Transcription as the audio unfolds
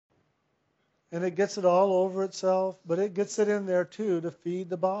and it gets it all over itself, but it gets it in there too to feed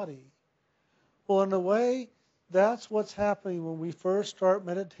the body. Well, in a way, that's what's happening when we first start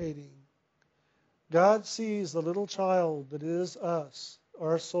meditating. God sees the little child that is us,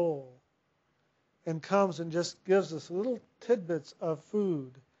 our soul, and comes and just gives us little tidbits of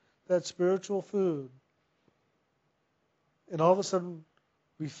food, that spiritual food. And all of a sudden,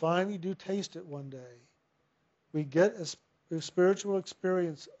 we finally do taste it one day. We get a spiritual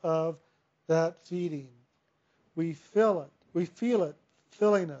experience of that feeding. We feel it. We feel it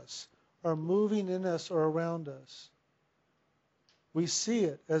filling us, or moving in us or around us. We see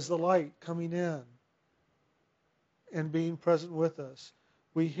it as the light coming in and being present with us.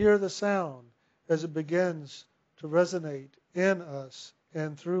 We hear the sound as it begins to resonate in us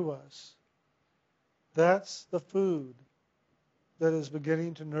and through us. That's the food that is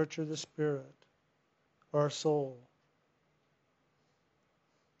beginning to nurture the spirit, our soul.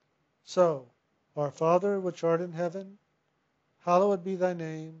 So, our Father which art in heaven, hallowed be thy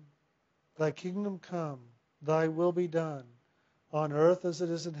name. Thy kingdom come, thy will be done, on earth as it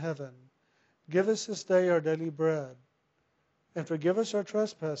is in heaven. Give us this day our daily bread, and forgive us our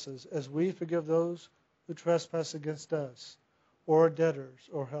trespasses as we forgive those who trespass against us, or our debtors,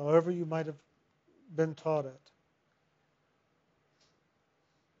 or however you might have been taught it.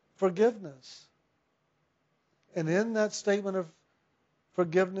 Forgiveness. And in that statement of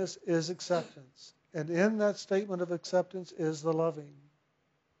forgiveness is acceptance. And in that statement of acceptance is the loving.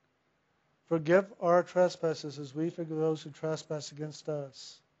 Forgive our trespasses as we forgive those who trespass against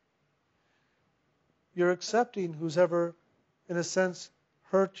us. You're accepting who's ever, in a sense,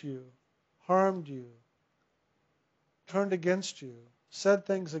 hurt you, harmed you, turned against you, said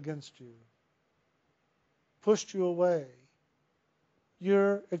things against you, pushed you away.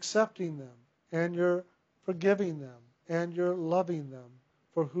 You're accepting them, and you're forgiving them, and you're loving them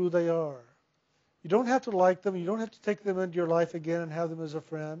for who they are. You don't have to like them. You don't have to take them into your life again and have them as a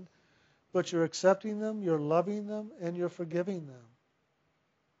friend. But you're accepting them, you're loving them, and you're forgiving them.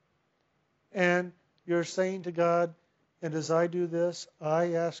 And you're saying to God, and as I do this,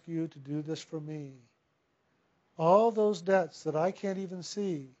 I ask you to do this for me. All those debts that I can't even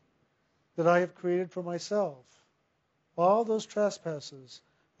see, that I have created for myself, all those trespasses,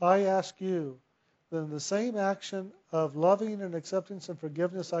 I ask you that in the same action of loving and acceptance and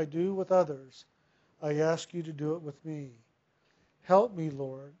forgiveness I do with others, I ask you to do it with me. Help me,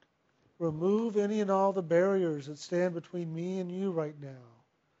 Lord. Remove any and all the barriers that stand between me and you right now,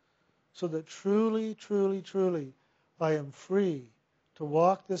 so that truly, truly, truly, I am free to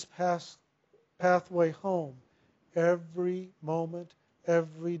walk this pathway home every moment,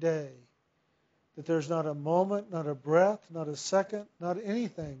 every day. That there's not a moment, not a breath, not a second, not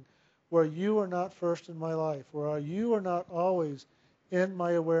anything where you are not first in my life, where you are not always in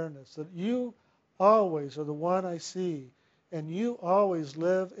my awareness, that you always are the one I see, and you always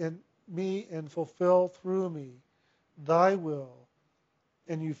live in me and fulfill through me thy will,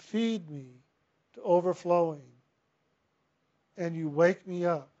 and you feed me to overflowing, and you wake me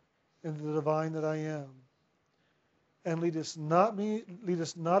up into the divine that I am. And lead us not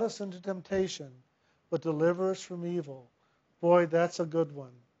us into temptation, but deliver us from evil. Boy, that's a good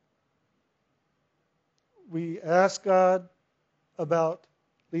one. We ask God about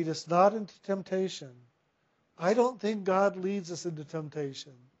lead us not into temptation. I don't think God leads us into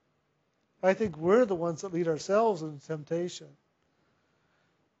temptation. I think we're the ones that lead ourselves into temptation.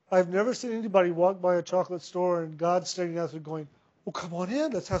 I've never seen anybody walk by a chocolate store and God's standing out there going, well, come on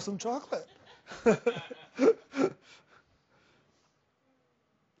in, let's have some chocolate.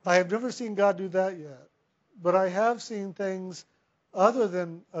 I have never seen God do that yet. But I have seen things other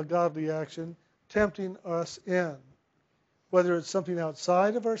than a godly action tempting us in, whether it's something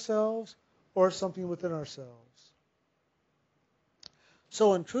outside of ourselves or something within ourselves.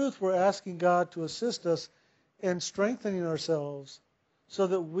 So in truth, we're asking God to assist us in strengthening ourselves so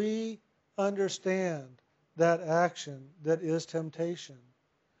that we understand that action that is temptation.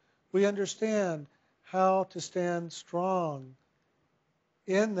 We understand how to stand strong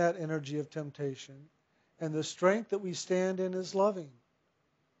in that energy of temptation, and the strength that we stand in is loving.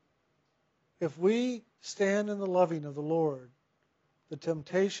 If we stand in the loving of the Lord, the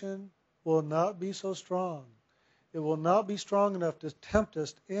temptation will not be so strong. It will not be strong enough to tempt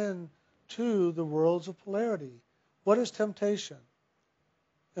us into the worlds of polarity. What is temptation?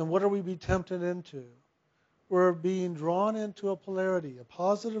 And what are we being tempted into? We're being drawn into a polarity, a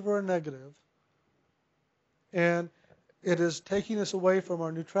positive or a negative, and it is taking us away from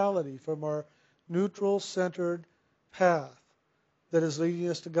our neutrality, from our neutral-centered path that is leading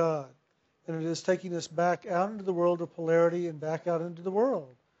us to God. And it is taking us back out into the world of polarity and back out into the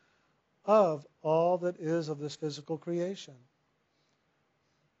world. of all that is of this physical creation.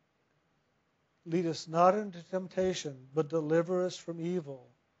 Lead us not into temptation, but deliver us from evil.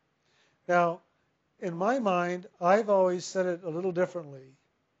 Now, in my mind, I've always said it a little differently.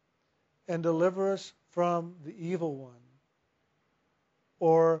 And deliver us from the evil one,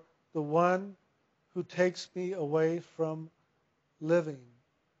 or the one who takes me away from living.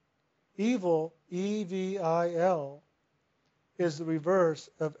 Evil, E-V-I-L, is the reverse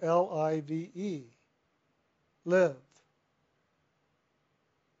of L-I-V-E, live.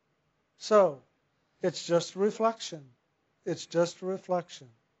 So, it's just a reflection. It's just a reflection.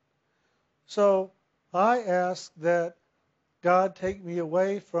 So, I ask that God take me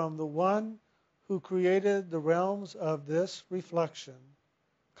away from the one who created the realms of this reflection,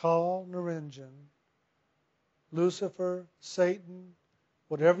 Kal Niranjan, Lucifer, Satan,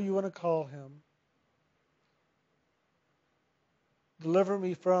 whatever you want to call him. Deliver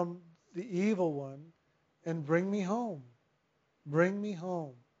me from the evil one and bring me home. Bring me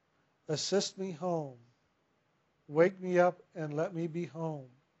home. Assist me home. Wake me up and let me be home.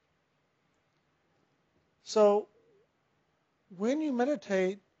 So, when you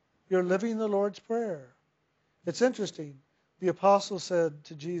meditate, you're living the Lord's Prayer. It's interesting. The apostle said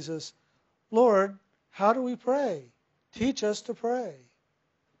to Jesus, Lord, how do we pray? Teach us to pray.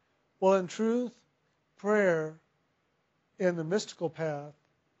 Well, in truth, prayer in the mystical path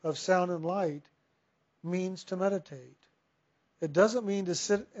of sound and light means to meditate. It doesn't mean to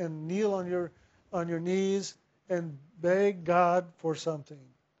sit and kneel on your knees and beg God for something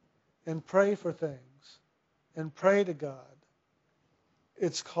and pray for things and pray to God.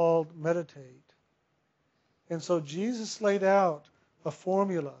 It's called meditate. And so Jesus laid out a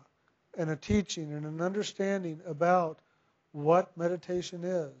formula and a teaching and an understanding about what meditation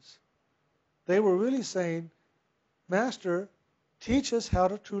is. They were really saying, Master, teach us how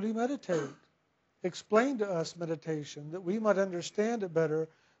to truly meditate. Explain to us meditation, that we might understand it better,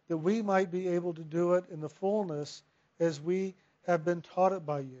 that we might be able to do it in the fullness as we have been taught it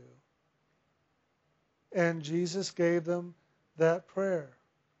by you. And Jesus gave them that prayer.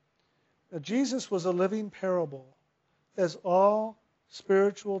 Now, Jesus was a living parable, as all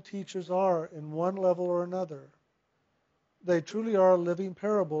spiritual teachers are in one level or another. They truly are a living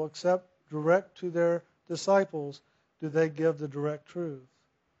parable, except direct to their disciples do they give the direct truth.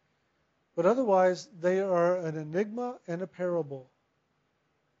 But otherwise, they are an enigma and a parable.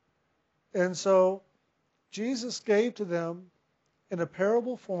 And so, Jesus gave to them, in a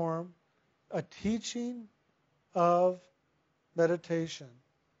parable form, a teaching of meditation.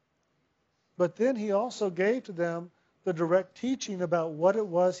 But then he also gave to them the direct teaching about what it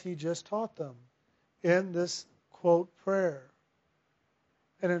was he just taught them in this, quote, prayer.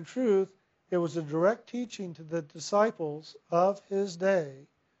 And in truth, it was a direct teaching to the disciples of his day,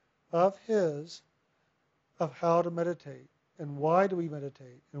 of how to meditate. And why do we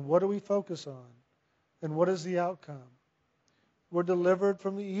meditate? And what do we focus on? And what is the outcome? We're delivered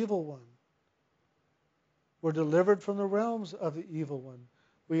from the evil one. We're delivered from the realms of the evil one.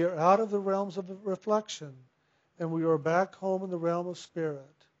 We are out of the realms of reflection, and we are back home in the realm of spirit.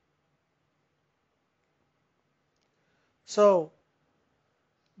 So,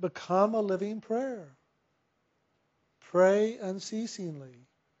 become a living prayer. Pray unceasingly.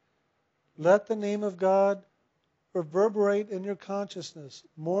 Let the name of God reverberate in your consciousness,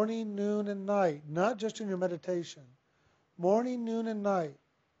 morning, noon, and night, not just in your meditation. Morning, noon, and night.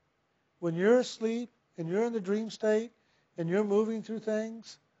 When you're asleep and you're in the dream state and you're moving through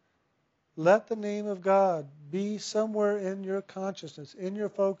things, let the name of God be somewhere in your consciousness, in your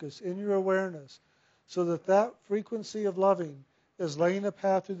focus, in your awareness, so that that frequency of loving is laying a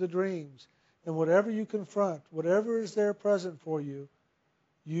path through the dreams. And whatever you confront, whatever is there present for you,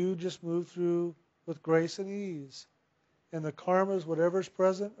 you just move through with grace and ease. And the karmas, whatever's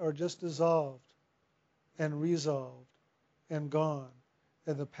present, are just dissolved and resolved and gone.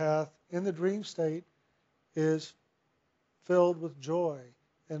 And the path in the dream state is filled with joy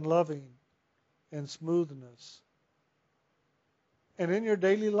and loving and smoothness. And in your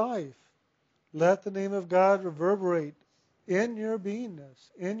daily life, let the name of God reverberate in your beingness,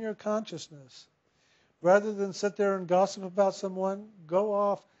 in your consciousness. Rather than sit there and gossip about someone, go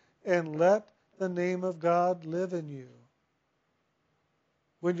off and let the name of God live in you.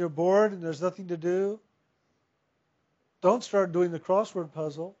 When you're bored and there's nothing to do, don't start doing the crossword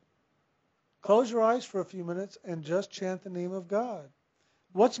puzzle. Close your eyes for a few minutes and just chant the name of God.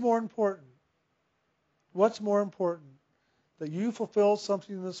 What's more important? What's more important? That you fulfill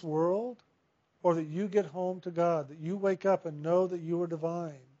something in this world, or that you get home to God, that you wake up and know that you are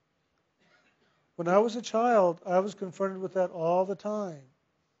divine? When I was a child, I was confronted with that all the time.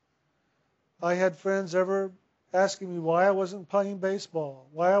 I had friends ever asking me why I wasn't playing baseball,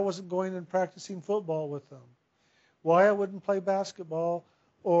 why I wasn't going and practicing football with them, why I wouldn't play basketball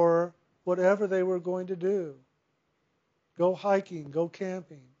or whatever they were going to do. Go hiking, go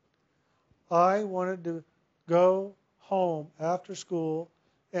camping. I wanted to go home after school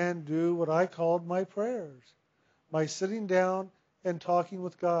and do what I called my prayers, my sitting down and talking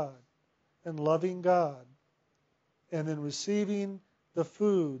with God and loving God, and then receiving the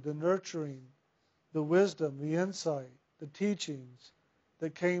food, the nurturing, the wisdom, the insight, the teachings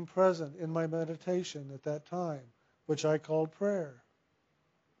that came present in my meditation at that time, which I called prayer.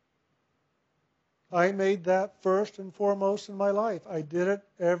 I made that first and foremost in my life. I did it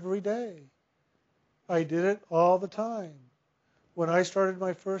every day. I did it all the time. When I started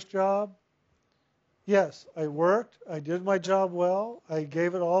my first job, yes, I worked. I did my job well. I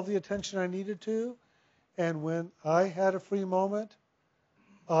gave it all the attention I needed to. And when I had a free moment,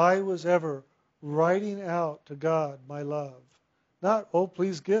 I was ever writing out to God my love. Not, oh,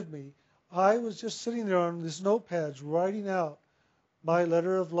 please give me. I was just sitting there on these notepads writing out my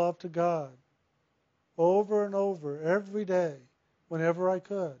letter of love to God over and over every day whenever I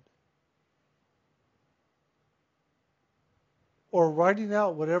could. Or writing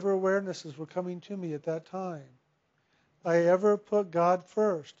out whatever awarenesses were coming to me at that time. I ever put God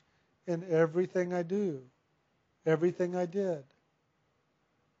first in everything I do, everything I did.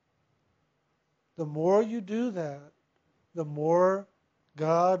 The more you do that, the more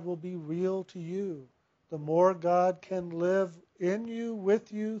God will be real to you. The more God can live in you,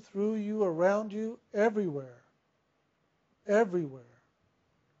 with you, through you, around you, everywhere. Everywhere.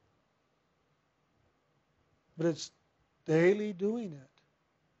 But it's daily doing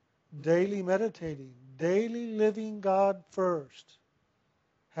it. Daily meditating. Daily living God first.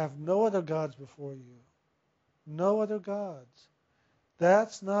 Have no other gods before you. No other gods.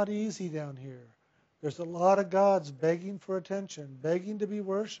 That's not easy down here. There's a lot of gods begging for attention, begging to be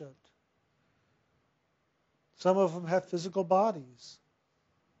worshipped. Some of them have physical bodies.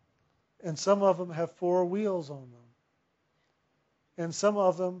 And some of them have 4 wheels on them. And some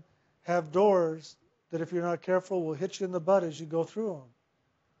of them have doors that if you're not careful will hit you in the butt as you go through them.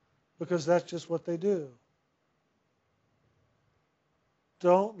 Because that's just what they do.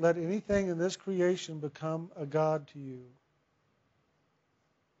 Don't let anything in this creation become a god to you.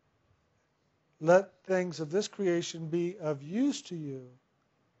 Let things of this creation be of use to you.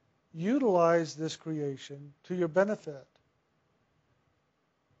 Utilize this creation to your benefit.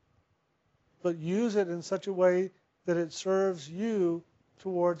 But use it in such a way that it serves you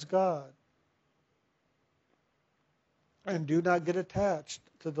towards God. And do not get attached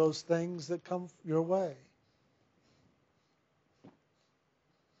to those things that come your way.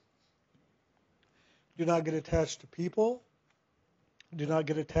 Do not get attached to people. Do not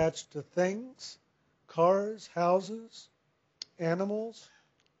get attached to things, cars, houses, animals.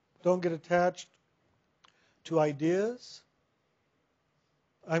 Don't get attached to ideas.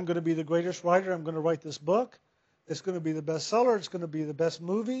 I'm going to be the greatest writer. I'm going to write this book. It's going to be the bestseller. It's going to be the best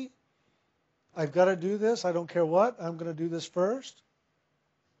movie. I've got to do this. I don't care what. I'm going to do this first.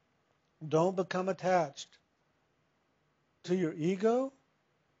 Don't become attached to your ego.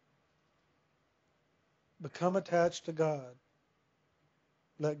 Become attached to God.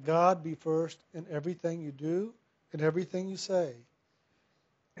 Let God be first in everything you do, in everything you say.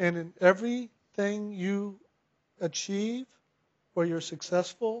 And in everything you achieve, where you're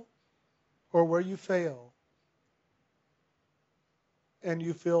successful or where you fail, and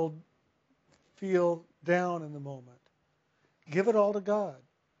you feel down in the moment, give it all to God.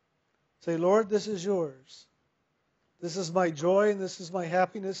 Say, Lord, this is yours. This is my joy, and this is my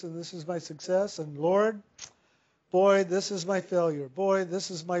happiness, and this is my success. And Lord, boy, this is my failure. Boy,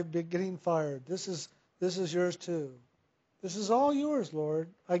 this is my getting fired. This is yours too. This is all yours, Lord.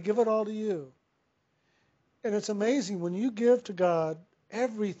 I give it all to you. And it's amazing when you give to God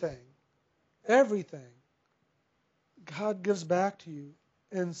everything, God gives back to you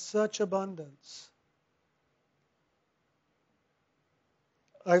in such abundance.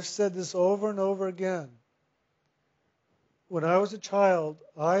 I've said this over and over again. When I was a child,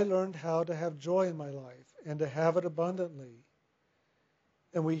 I learned how to have joy in my life and to have it abundantly.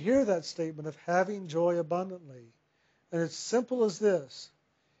 And we hear that statement of having joy abundantly. And it's simple as this.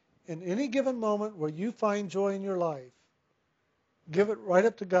 In any given moment where you find joy in your life, give it right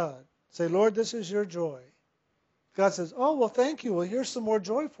up to God. Say, Lord, this is your joy. God says, oh, well, thank you. Well, here's some more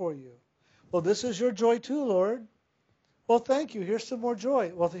joy for you. Well, this is your joy too, Lord. Well, thank you. Here's some more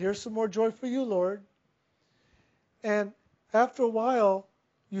joy. Well, here's some more joy for you, Lord. And after a while,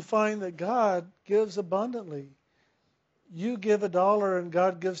 you find that God gives abundantly. you give $1 and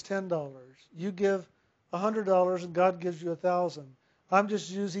God gives $10. You give $100 and God gives you 1,000. I'm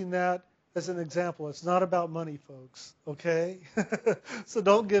just using that as an example. It's not about money, folks. Okay? So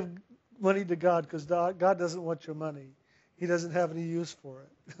don't give money to God, because God doesn't want your money. He doesn't have any use for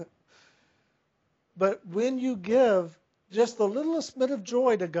it. But when you give just the littlest bit of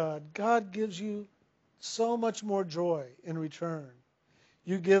joy to God, God gives you so much more joy in return.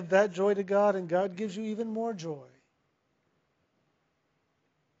 You give that joy to God, and God gives you even more joy.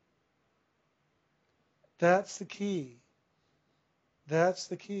 That's the key. That's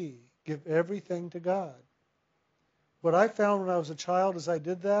the key. Give everything to God. What I found when I was a child as I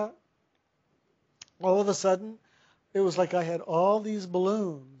did that, all of a sudden, it was like I had all these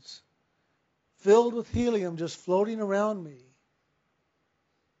balloons filled with helium just floating around me.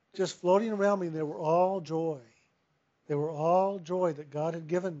 Just floating around me. They were all joy. They were all joy that God had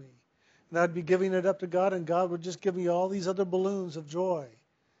given me. And I'd be giving it up to God, and God would just give me all these other balloons of joy.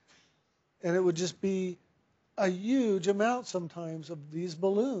 And it would just be a huge amount sometimes of these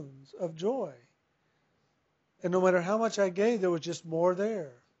balloons of joy. And no matter how much I gave, there was just more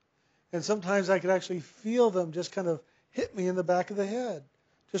there. And sometimes I could actually feel them just kind of hit me in the back of the head,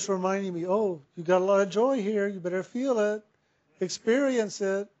 just reminding me, oh, you got a lot of joy here. You better feel it, experience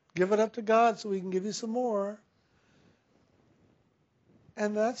it, give it up to God so we can give you some more.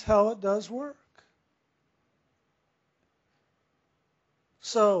 And that's how it does work.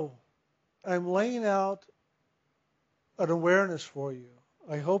 So I'm laying out an awareness for you.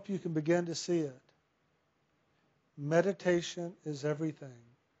 I hope you can begin to see it. Meditation is everything.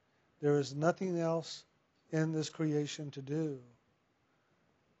 There is nothing else in this creation to do.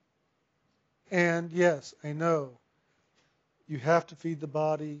 And yes, I know, you have to feed the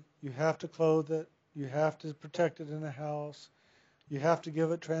body, you have to clothe it, you have to protect it in a house, you have to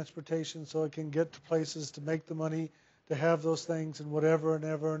give it transportation so it can get to places to make the money to have those things, and whatever and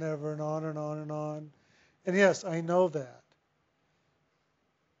ever and ever and on and on and on. And yes, I know that.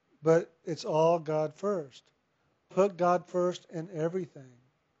 But it's all God first. Put God first in everything.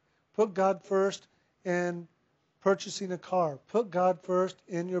 Put God first in purchasing a car. Put God first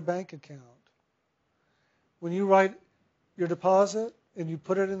in your bank account. When you write your deposit and you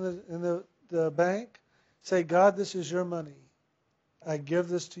put it in the bank, say, God, this is your money. I give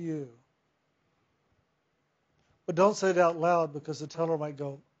this to you. But don't say it out loud, because the teller might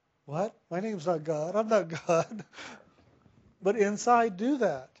go, what? My name's not God. I'm not God. But inside, do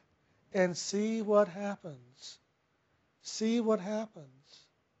that and see what happens. See what happens.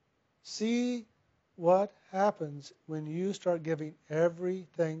 See what happens when you start giving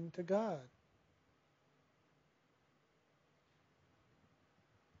everything to God.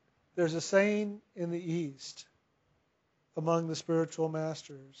 There's a saying in the East among the spiritual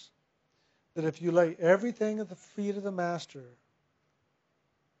masters that if you lay everything at the feet of the master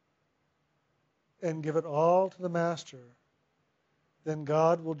and give it all to the master, then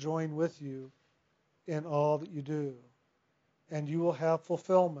God will join with you in all that you do. And you will have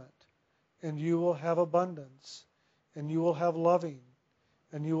fulfillment, and you will have abundance, and you will have loving,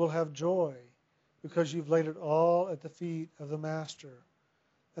 and you will have joy, because you've laid it all at the feet of the master.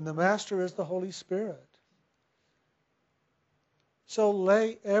 And the master is the Holy Spirit. So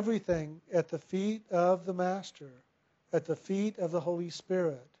lay everything at the feet of the master, at the feet of the Holy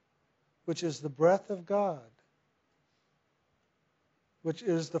Spirit, which is the breath of God, which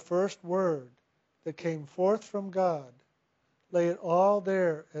is the first word that came forth from God. Lay it all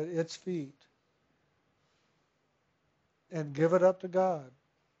there at its feet and give it up to God.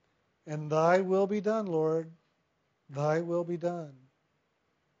 And thy will be done, Lord. Thy will be done.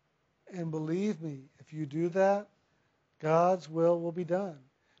 And believe me, if you do that, God's will be done.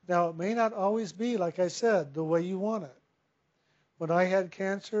 Now, it may not always be, like I said, the way you want it. When I had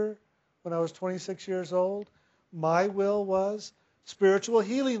cancer, when I was 26 years old, my will was spiritual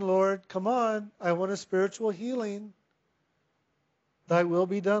healing, Lord. Come on, I want a spiritual healing. Thy will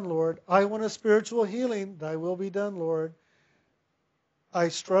be done, Lord. I want a spiritual healing. Thy will be done, Lord. I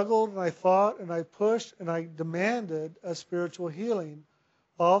struggled and I fought and I pushed and I demanded a spiritual healing.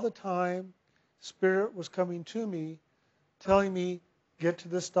 All the time, Spirit was coming to me, telling me, get to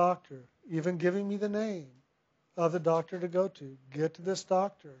this doctor, even giving me the name of the doctor to go to. Get to this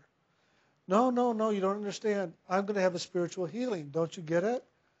doctor. No, you don't understand. I'm going to have a spiritual healing. Don't you get it?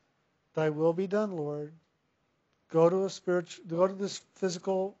 Thy will be done, Lord. Go to this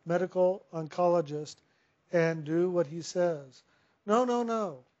physical medical oncologist and do what he says.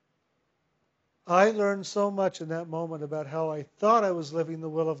 No. I learned so much in that moment about how I thought I was living the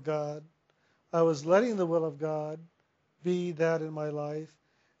will of God. I was letting the will of God be that in my life.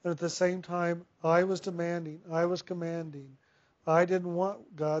 And at the same time, I was demanding, I was commanding. I didn't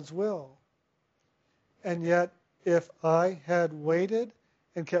want God's will. And yet, if I had waited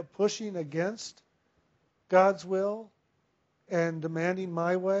and kept pushing against God's will and demanding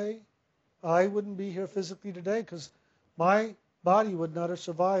my way, I wouldn't be here physically today because my body would not have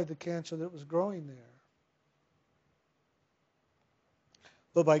survived the cancer that was growing there.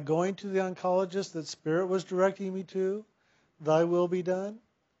 But by going to the oncologist that Spirit was directing me to, thy will be done,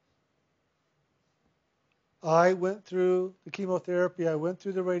 I went through the chemotherapy, I went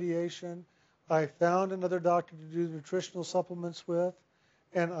through the radiation, I found another doctor to do nutritional supplements with,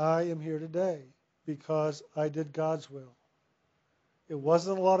 and I am here today because I did God's will. It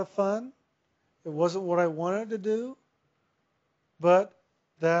wasn't a lot of fun. It wasn't what I wanted to do, but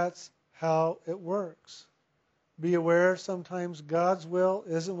that's how it works. Be aware sometimes God's will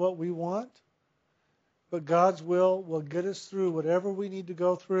isn't what we want, but God's will get us through whatever we need to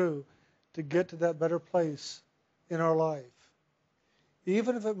go through to get to that better place in our life.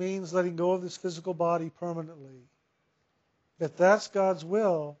 Even if it means letting go of this physical body permanently. If that's God's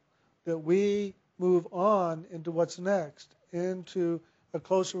will, that we move on into what's next, into a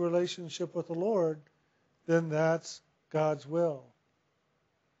closer relationship with the Lord, then that's God's will.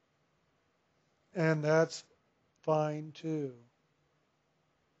 And that's fine too.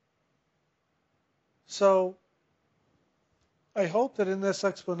 So, I hope that in this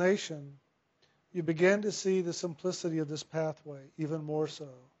explanation, you begin to see the simplicity of this pathway even more so.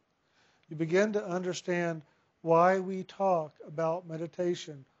 You begin to understand why we talk about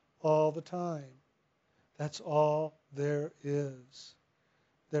meditation all the time. That's all there is.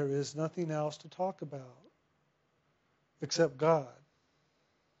 There is nothing else to talk about except God.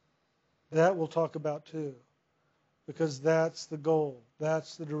 That we'll talk about too, because that's the goal,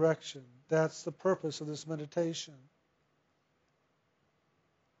 that's the direction, that's the purpose of this meditation.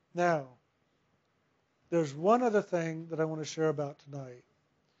 Now, there's one other thing that I want to share about tonight.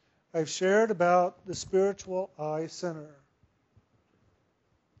 I've shared about the spiritual eye center.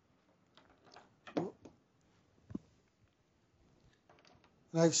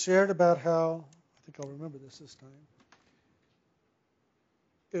 And I've shared about how, I think I'll remember this time,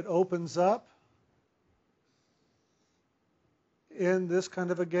 it opens up in this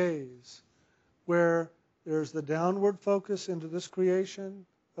kind of a gaze, where there's the downward focus into this creation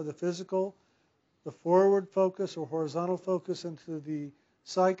of the physical, the forward focus or horizontal focus into the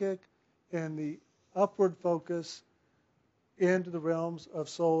psychic, and the upward focus into the realms of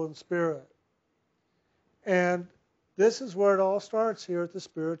soul and spirit. And this is where it all starts here at the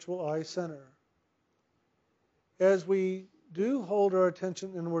Spiritual Eye Center. As we do hold our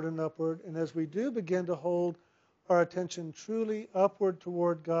attention inward and upward, and as we do begin to hold our attention truly upward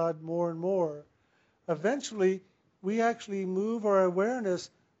toward God more and more, eventually we actually move our awareness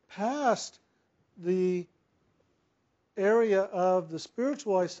past the area of the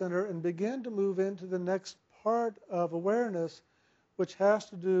Spiritual Eye Center and begin to move into the next part of awareness, which has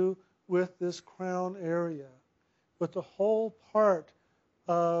to do with this crown area, with the whole part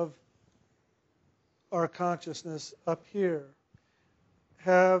of our consciousness up here.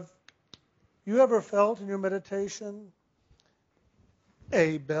 Have you ever felt in your meditation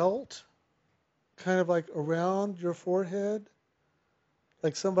a belt kind of like around your forehead?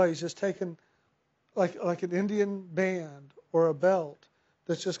 Like somebody's just taken like an Indian band or a belt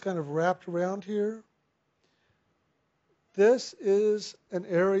that's just kind of wrapped around here? This is an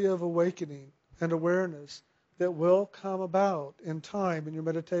area of awakening and awareness that will come about in time in your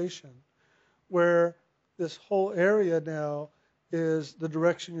meditation, where this whole area now is the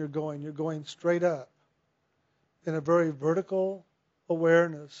direction you're going. You're going straight up in a very vertical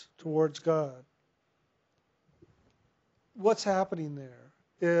awareness towards God. What's happening there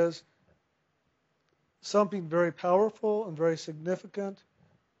is something very powerful and very significant,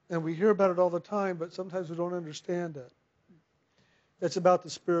 and we hear about it all the time, but sometimes we don't understand it. It's about the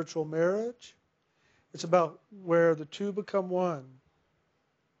spiritual marriage. It's about where the two become one.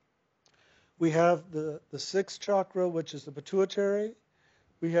 We have the sixth chakra, which is the pituitary.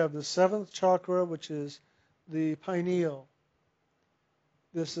 We have the seventh chakra, which is the pineal.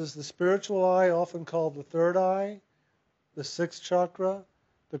 This is the spiritual eye, often called the third eye, the sixth chakra,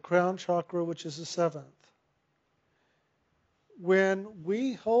 the crown chakra, which is the seventh. When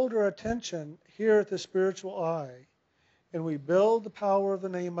we hold our attention here at the spiritual eye and we build the power of the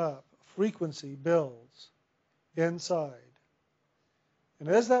name up, frequency builds inside. And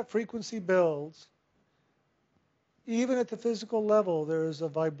as that frequency builds, even at the physical level, there is a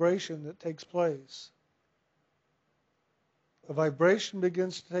vibration that takes place. A vibration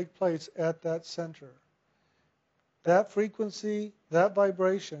begins to take place at that center. that frequency, that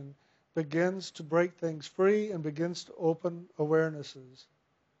vibration begins to break things free and begins to open awarenesses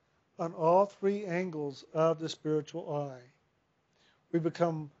on all three angles of the spiritual eye. We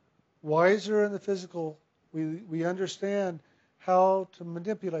become wiser in the physical. We understand how to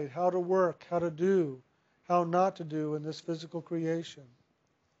manipulate, how to work, how to do, how not to do in this physical creation.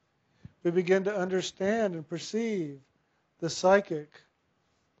 We begin to understand and perceive the psychic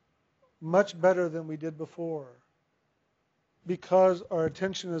much better than we did before, because our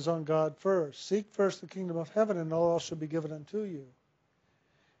attention is on God first. Seek first the kingdom of heaven, and all else shall be given unto you.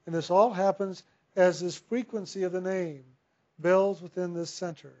 And this all happens as this frequency of the name builds within this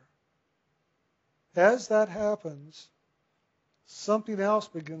center. As that happens, something else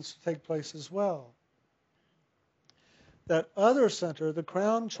begins to take place as well. That other center, the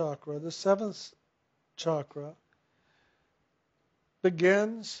crown chakra, the seventh chakra,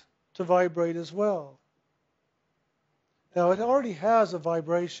 begins to vibrate as well. Now, it already has a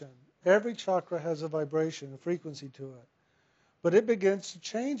vibration. Every chakra has a vibration, a frequency to it. But it begins to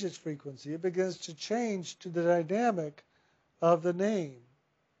change its frequency. It begins to change to the dynamic of the name.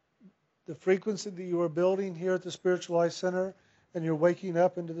 The frequency that you are building here at the Spiritual Eye Center, and you're waking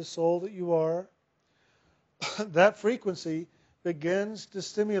up into the soul that you are, that frequency begins to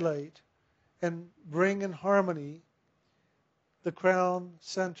stimulate and bring in harmony the crown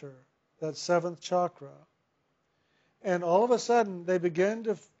center, that seventh chakra. And all of a sudden, they begin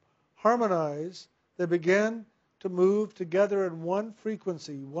to harmonize. They begin to move together in one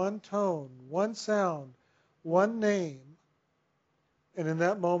frequency, one tone, one sound, one name. And in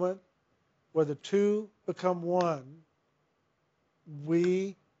that moment, where the two become one,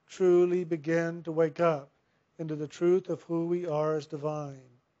 we truly begin to wake up into the truth of who we are as divine.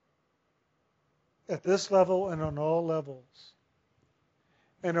 At this level and on all levels.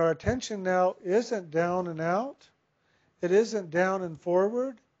 And our attention now isn't down and out. It isn't down and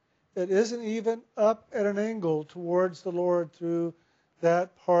forward. It isn't even up at an angle towards the Lord through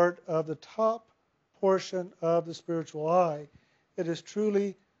that part of the top portion of the spiritual eye. It is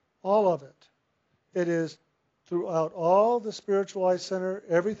truly all of it. It is throughout all the spiritual eye center.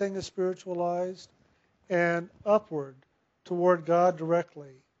 Everything is spiritualized and upward toward God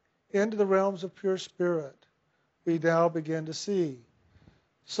directly into the realms of pure spirit. We now begin to see.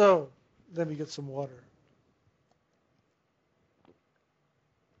 So, let me get some water.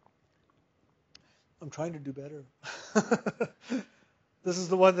 I'm trying to do better. This is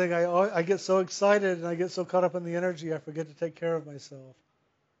the one thing I get so excited and I get so caught up in the energy I forget to take care of myself.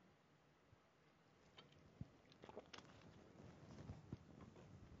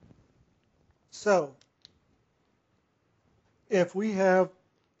 So, if we have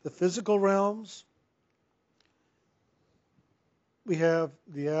the physical realms, we have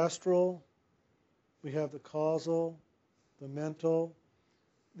the astral, we have the causal, the mental,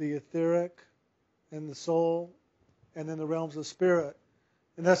 the etheric, and the soul, and then the realms of spirit.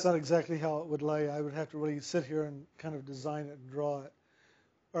 And that's not exactly how it would lay. I would have to really sit here and kind of design it and draw it.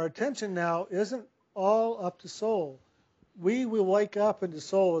 Our attention now isn't all up to soul. We will wake up into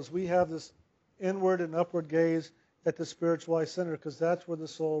soul as we have this inward and upward gaze at the spiritual eye center, because that's where the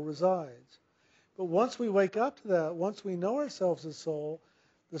soul resides. But once we wake up to that, once we know ourselves as soul,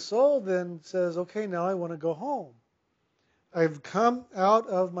 the soul then says, okay, now I want to go home. I've come out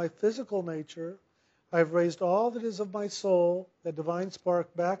of my physical nature. I've raised all that is of my soul, that divine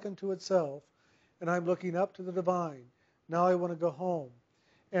spark, back into itself, and I'm looking up to the divine. Now I want to go home.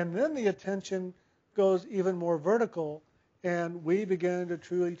 And then the attention goes even more vertical, and we begin to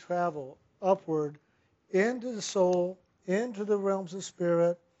truly travel upward into the soul, into the realms of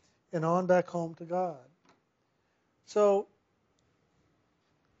spirit, and on back home to God. So,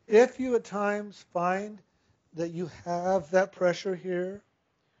 if you at times find that you have that pressure here,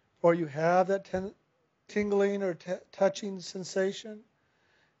 or you have that tingling or touching sensation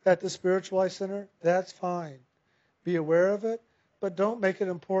at the spiritual eye center, that's fine. Be aware of it, but don't make it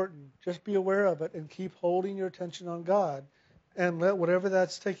important. Just be aware of it and keep holding your attention on God and let whatever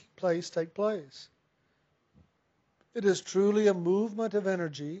that's taking place take place. It is truly a movement of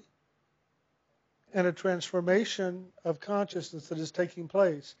energy and a transformation of consciousness that is taking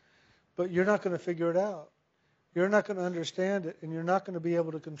place, but you're not going to figure it out. You're not going to understand it, and you're not going to be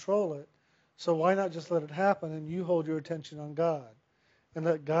able to control it. So why not just let it happen and you hold your attention on God and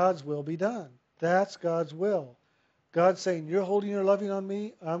let God's will be done? That's God's will. God's saying, you're holding your loving on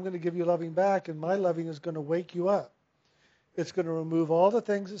me, I'm going to give you loving back, and my loving is going to wake you up. It's going to remove all the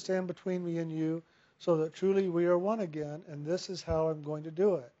things that stand between me and you so that truly we are one again, and this is how I'm going to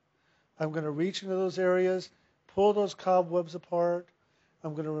do it. I'm going to reach into those areas, pull those cobwebs apart.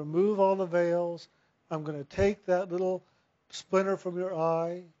 I'm going to remove all the veils. I'm going to take that little splinter from your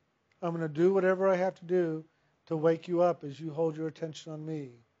eye. I'm going to do whatever I have to do to wake you up as you hold your attention on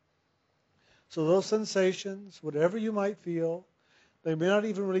me. So those sensations, whatever you might feel, they may not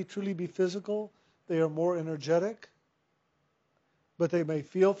even really truly be physical. They are more energetic, but they may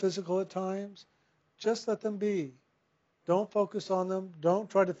feel physical at times. Just let them be. Don't focus on them. Don't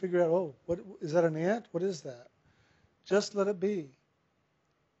try to figure out, oh, what is that, an ant? What is that? Just let it be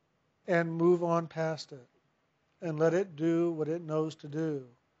and move on past it and let it do what it knows to do.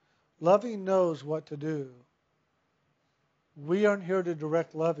 Loving knows what to do. We aren't here to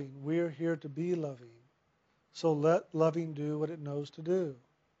direct loving. We are here to be loving. So let loving do what it knows to do.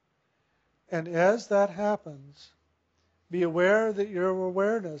 And as that happens, be aware that your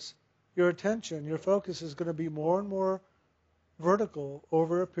awareness, your attention, your focus is going to be more and more vertical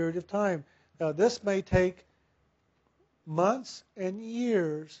over a period of time. Now, this may take months and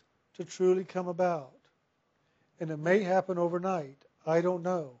years to truly come about. And it may happen overnight. I don't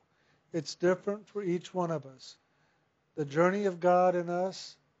know. It's different for each one of us. The journey of God in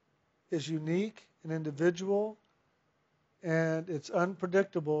us is unique and individual, and it's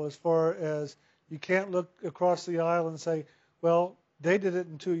unpredictable as far as you can't look across the aisle and say, well, they did it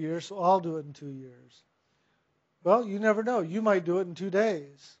in 2 years, so I'll do it in 2 years. Well, you never know. You might do it in 2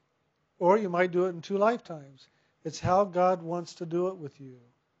 days, or you might do it in 2 lifetimes. It's how God wants to do it with you.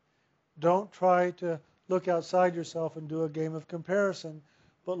 Don't try to look outside yourself and do a game of comparison,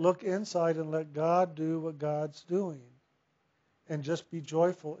 but look inside and let God do what God's doing. And just be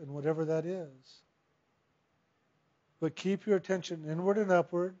joyful in whatever that is. But keep your attention inward and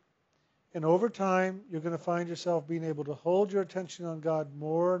upward. And over time, you're going to find yourself being able to hold your attention on God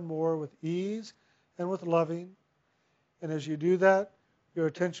more and more with ease and with loving. And as you do that, your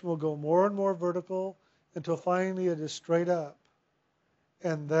attention will go more and more vertical until finally it is straight up.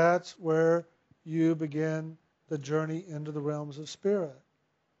 And that's where you begin the journey into the realms of spirit.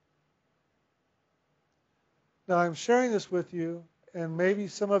 Now, I'm sharing this with you, and maybe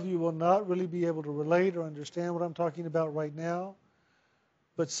some of you will not really be able to relate or understand what I'm talking about right now,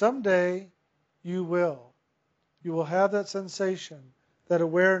 but someday you will. You will have that sensation, that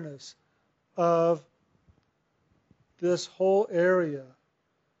awareness of this whole area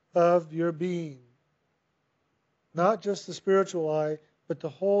of your being. Not just the spiritual eye, but the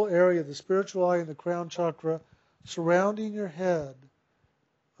whole area, the spiritual eye and the crown chakra, surrounding your head,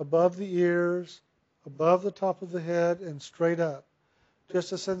 above the ears, above the top of the head, and straight up.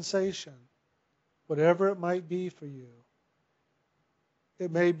 Just a sensation, whatever it might be for you. It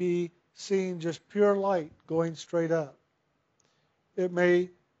may be seeing just pure light going straight up. It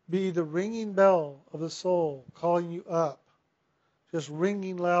may be the ringing bell of the soul calling you up, just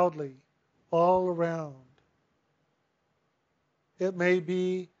ringing loudly all around. It may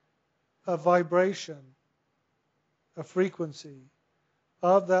be a vibration, a frequency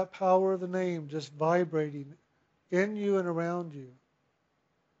of that power of the name just vibrating in you and around you.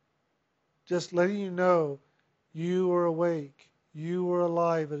 Just letting you know you are awake, you are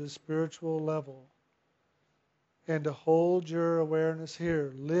alive at a spiritual level. And to hold your awareness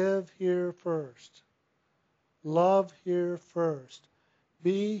here. Live here first. Love here first.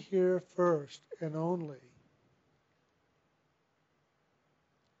 Be here first and only.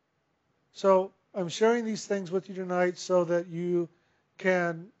 So I'm sharing these things with you tonight so that you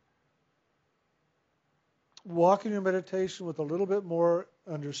can walk in your meditation with a little bit more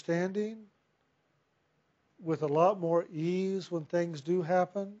understanding, with a lot more ease when things do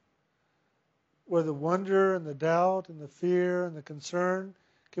happen, where the wonder and the doubt and the fear and the concern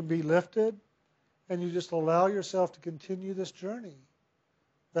can be lifted, and you just allow yourself to continue this journey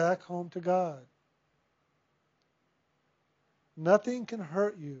back home to God. Nothing can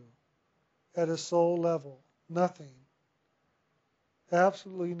hurt you at a soul level. Nothing.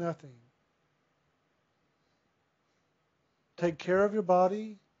 Absolutely nothing. Take care of your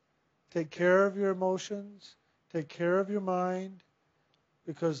body. Take care of your emotions. Take care of your mind.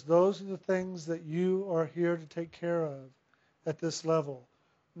 Because those are the things that you are here to take care of at this level.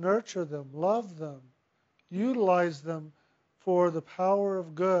 Nurture them. Love them. Utilize them for the power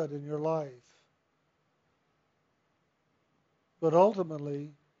of good in your life. But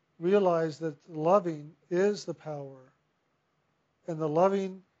ultimately, realize that loving is the power. And the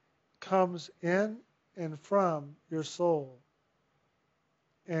loving comes in and from your soul.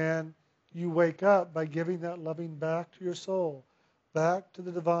 And you wake up by giving that loving back to your soul, back to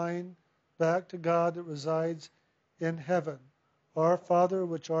the divine, back to God that resides in heaven. Our Father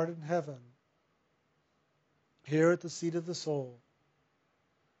which art in heaven, here at the seat of the soul,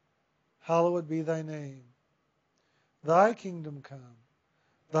 hallowed be thy name. Thy kingdom come.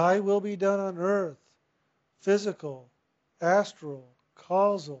 Thy will be done on earth physical, astral,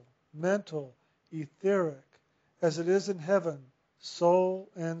 causal, mental, etheric, as it is in heaven, soul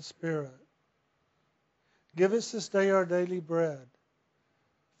and spirit. Give us this day our daily bread.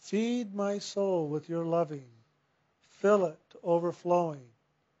 Feed my soul with your loving. Fill it to overflowing,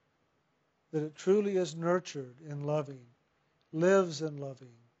 that it truly is nurtured in loving, lives in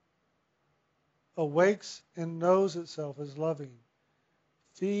loving, awakes and knows itself as loving.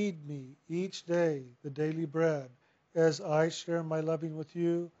 Feed me each day the daily bread. As I share my loving with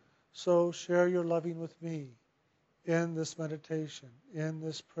you, so share your loving with me in this meditation, in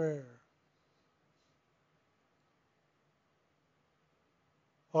this prayer.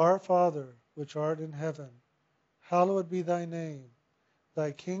 Our Father, which art in heaven, hallowed be thy name.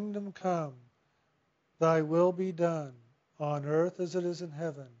 Thy kingdom come, thy will be done, on earth as it is in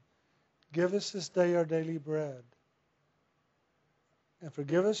heaven. Give us this day our daily bread. And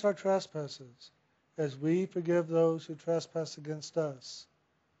forgive us our trespasses, as we forgive those who trespass against us.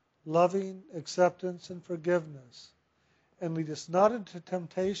 Loving acceptance and forgiveness. And lead us not into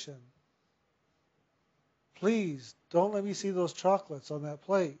temptation. Please, don't let me see those chocolates on that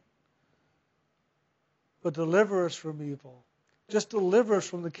plate. But deliver us from evil. Just deliver us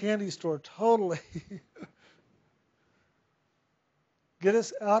from the candy store totally. Get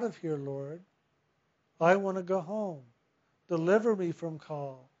us out of here, Lord. I want to go home. Deliver me from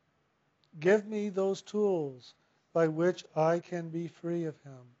call. Give me those tools by which I can be free of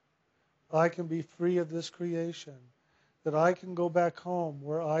him. I can be free of this creation. That I can go back home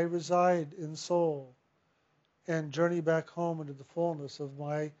where I reside in soul and journey back home into the fullness of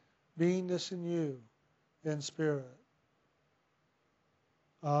my beingness in you in spirit.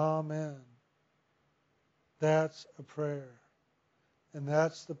 Amen. That's a prayer. And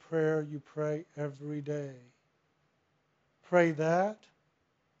that's the prayer you pray every day. Pray that,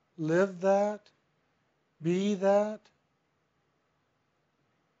 live that, be that.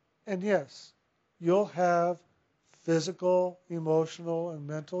 And yes, you'll have physical, emotional, and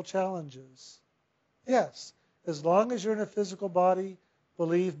mental challenges. Yes, as long as you're in a physical body,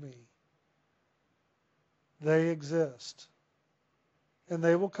 believe me, they exist. And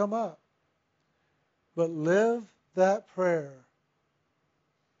they will come up. But live that prayer,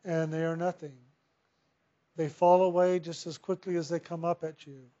 and they are nothing. They fall away just as quickly as they come up at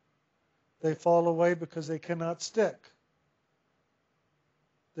you. They fall away because they cannot stick.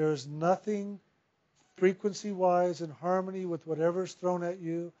 There is nothing frequency-wise in harmony with whatever's thrown at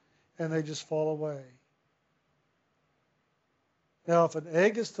you, and they just fall away. Now, if an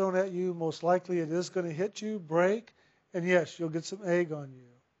egg is thrown at you, most likely it is going to hit you, break, and yes, you'll get some egg on you.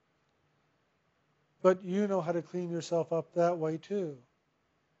 But you know how to clean yourself up that way too.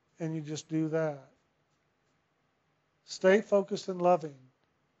 And you just do that. Stay focused and loving,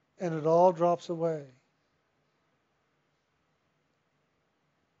 and it all drops away.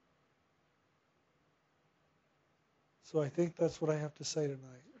 So I think that's what I have to say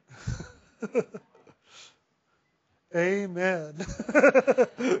tonight. Amen.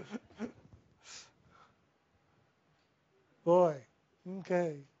 Boy,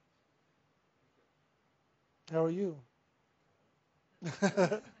 okay. How are you?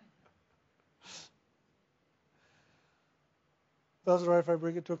 That's all right if I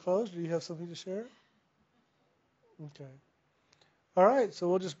bring it to a close. Do you have something to share? Okay. All right, so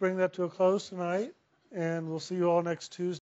we'll just bring that to a close tonight, and we'll see you all next Tuesday.